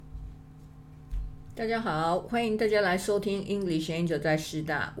大家好，欢迎大家来收听 English Angel 在师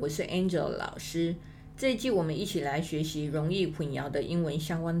大，我是 Angel 老师。这一季我们一起来学习容易混淆的英文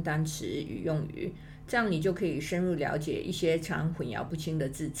相关单词与用语，这样你就可以深入了解一些常混淆不清的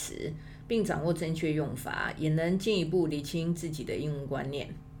字词，并掌握正确用法，也能进一步理清自己的英文观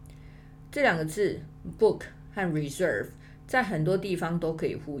念。这两个字 book 和 reserve 在很多地方都可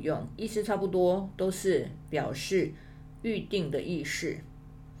以互用，意思差不多，都是表示预定的意思。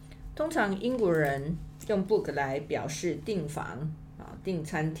通常英国人用 book 来表示订房、订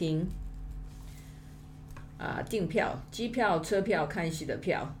餐厅、订票、机票、车票、看戏的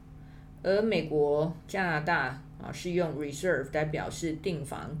票，而美国、加拿大是用 reserve 来表示订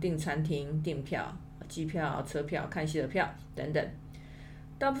房、订餐厅、订票、机票、车票、看戏的票等等。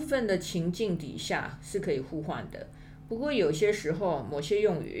大部分的情境底下是可以互换的，不过有些时候某些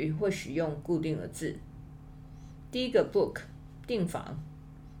用语会使用固定的字。第一个 book 订房、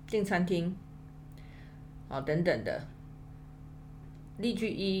订餐厅等等的。例句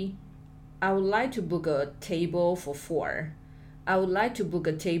一 I would like to book a table for four. I would like to book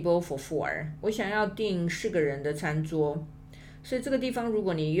a table for four. 我想要订4个人的餐桌。所以这个地方如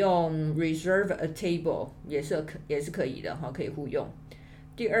果你用 reserve a table 也是可以的，可以互用。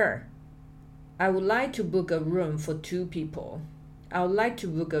第二 I would like to book a room for 2 people. I would like to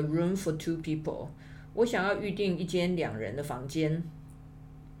book a room for 2 people. 我想要预订一间2人的房间。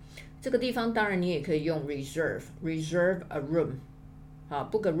这个地方当然你也可以用 reserve a room，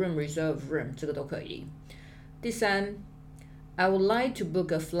 book a room reserve room 这个都可以。第三 I would like to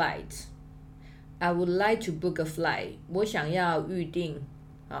book a flight. I would like to book a flight. 我想要预订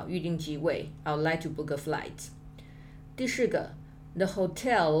机位 I would like to book a flight. 第四个 The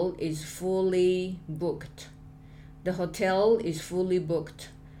hotel is fully booked. The hotel is fully booked.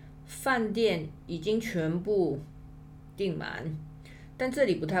 饭店已经全部订满。但这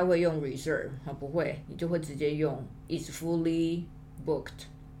里不太会用 reserve， 不会，你就会直接用 is fully booked。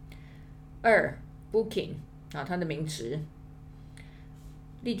二 booking， 它的名词。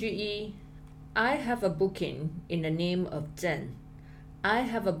例句一 I have a booking in the name of Zen. I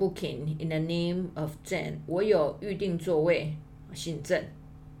have a booking in the name of Zen. 我有预订座位，姓郑。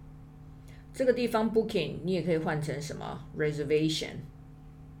这个地方 booking 你也可以换成什么 reservation。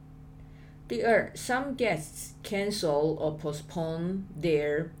第二 some guests cancel or postpone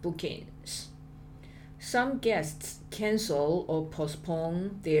their bookings. Some guests cancel or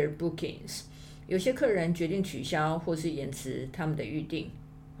postpone their bookings. 有些客人决定取消或是延迟他们的预订。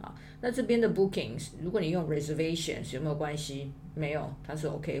那这边的 bookings 如果你用 reservations 有没有关系？没有，它是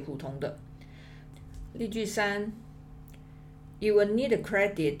OK 互通的。例句三 You will need a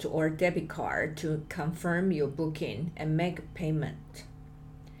credit or debit card to confirm your booking and make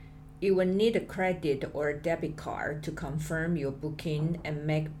payment.You will need a credit or debit card to confirm your booking and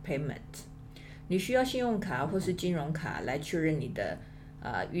make payment. 你需要信用卡或是金融卡来确认你的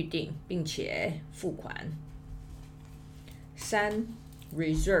预订，并且付款。三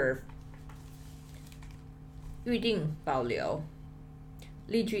reserve 预订保留。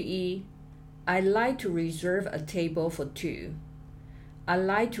例句一 I like to reserve a table for 2. I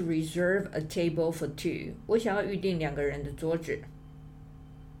like to reserve a table for 2. 我想要预订2个人的桌子。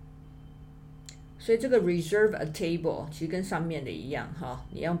所以这个 reserve a table 其实跟上面的一样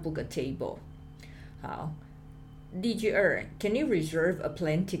你要 book a table。 好，例句二 Can you reserve a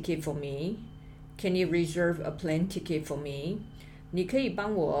plane ticket for me? Can you reserve a plane ticket for me? 你可以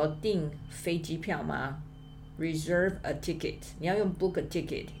帮我订飞机票吗？ Reserve a ticket 你要用 book a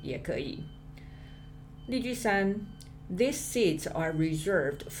ticket 也可以。例句三 These seats are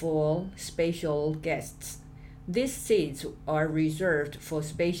reserved for special guests. These seats are reserved for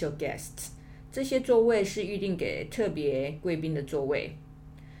special guests.这些座位是预定给特别贵宾的座位。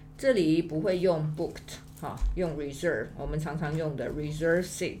这里不会用 booked， 用 reserve， 我们常常用的 reserve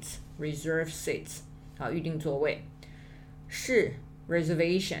seats， 预定座位。是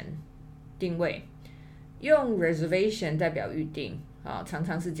reservation， 定位。用 reservation 代表预定，常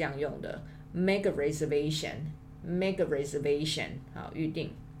常是这样用的。make a reservation， 预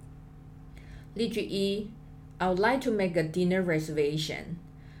定。例句一 I would like to make a dinner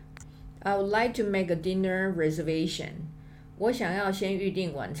reservation.I would like to make a dinner reservation. 我想要先预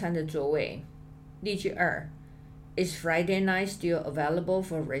订晚餐的座位。例句二 Is Friday night still available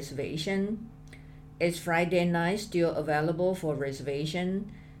for reservation? Is Friday night still available for reservation?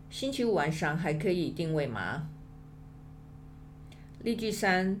 星期五晚上还可以订位吗？例句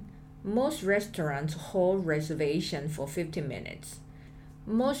三 Most restaurants hold reservation for 50 minutes.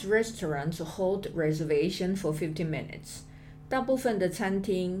 Most restaurants hold reservation for 50 minutes. 大部分的餐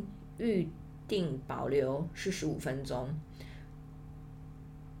厅预订保留是15分钟。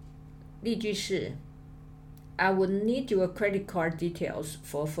例句是 I would need your credit card details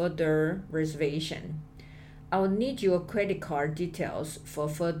for further reservation. I would need your credit card details for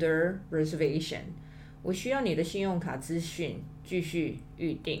further reservation. 我需要你的信用卡资讯，继续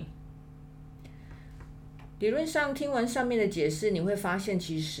预订。理论上听完上面的解释，你会发现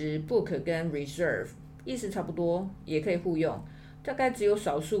其实 book 跟 reserve 意思差不多，也可以互用，大概只有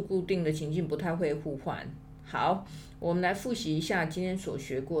少数固定的情境不太会互换。好，我们来复习一下今天所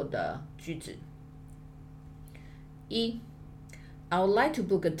学过的句子。1. I would like to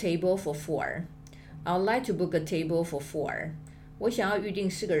book a table for 4. I would like to book a table for 4. 我想要预定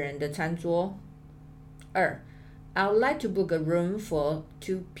4个人的餐桌。2. I would like to book a room for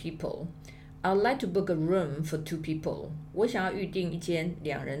 2 people. I would like to book a room for 2 people. 我想要预定一间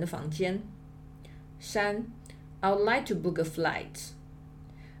2人的房间。3. I would like to book a flight.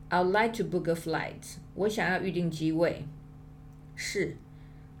 I would like to book a flight. 我想要预定机位。4.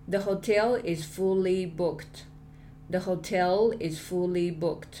 The hotel is fully booked. The hotel is fully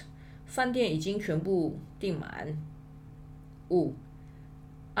booked. 饭店已经全部订满。5.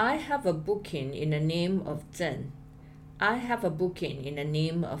 I have a booking in the name of Zhen. I have a booking in the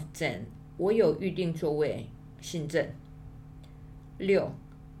name of Zhen. 我有预订座位，姓郑。6.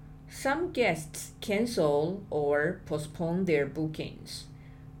 Some guests cancel or postpone their bookings.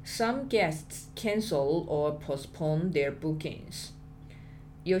 Some guests cancel or postpone their bookings.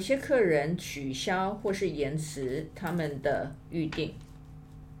 有些客人取消或是延迟他们的预订。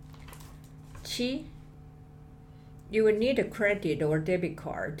7. You will need a credit or debit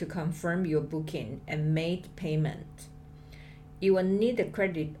card to confirm your booking and make payment. You will need a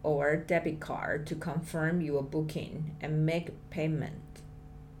credit or debit card to confirm your booking and make payment.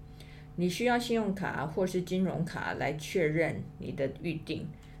 你需要信用卡或是金融卡来确认你的预订，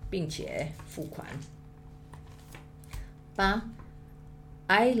并且付款。8.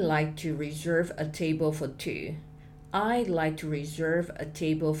 I'd like to reserve a table for 2. I'd like to reserve a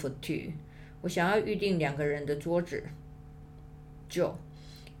table for 2. 我想要预订2个人的桌子。9.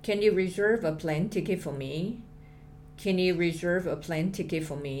 Can you reserve a plane ticket for me? Can you reserve a plane ticket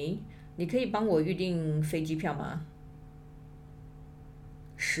for me? 你可以帮我预订飞机票吗？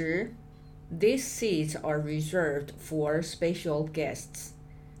 10. These seats are reserved for special guests.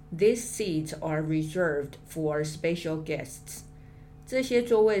 These seats are reserved for special guests. 这些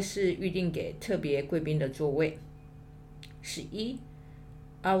座位是预定给特别贵宾的座位。11.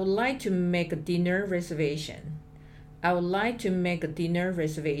 I would like to make a dinner reservation. I would like to make a dinner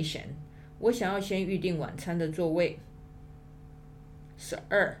reservation. 我想要先预订晚餐的座位。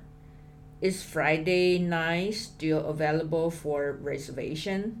12. Is Friday night still available for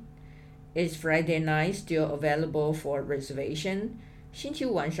reservation? Is Friday night still available for reservation? 星期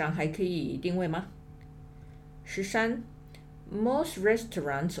五晚上还可以订位吗？ 13. Most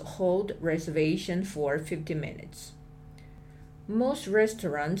restaurants hold reservation for 50 minutes. Most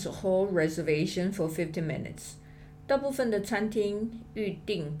restaurants hold reservation for 50 minutes. 大部分的餐厅预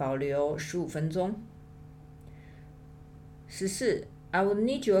订保留15分钟。14. I will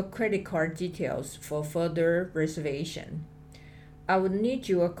need your credit card details for further reservation. I would need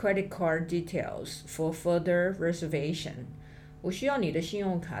your credit card details for further reservation. 我需要你的信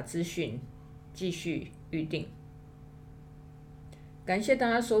用卡资讯，继续预订。感谢大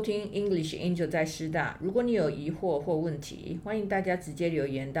家收听 English Angel 在师大。如果你有疑惑或问题，欢迎大家直接留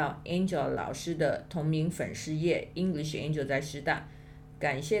言到 Angel 老师的同名粉丝页 English Angel 在师大。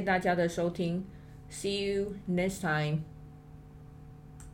感谢大家的收听 ，See you next time.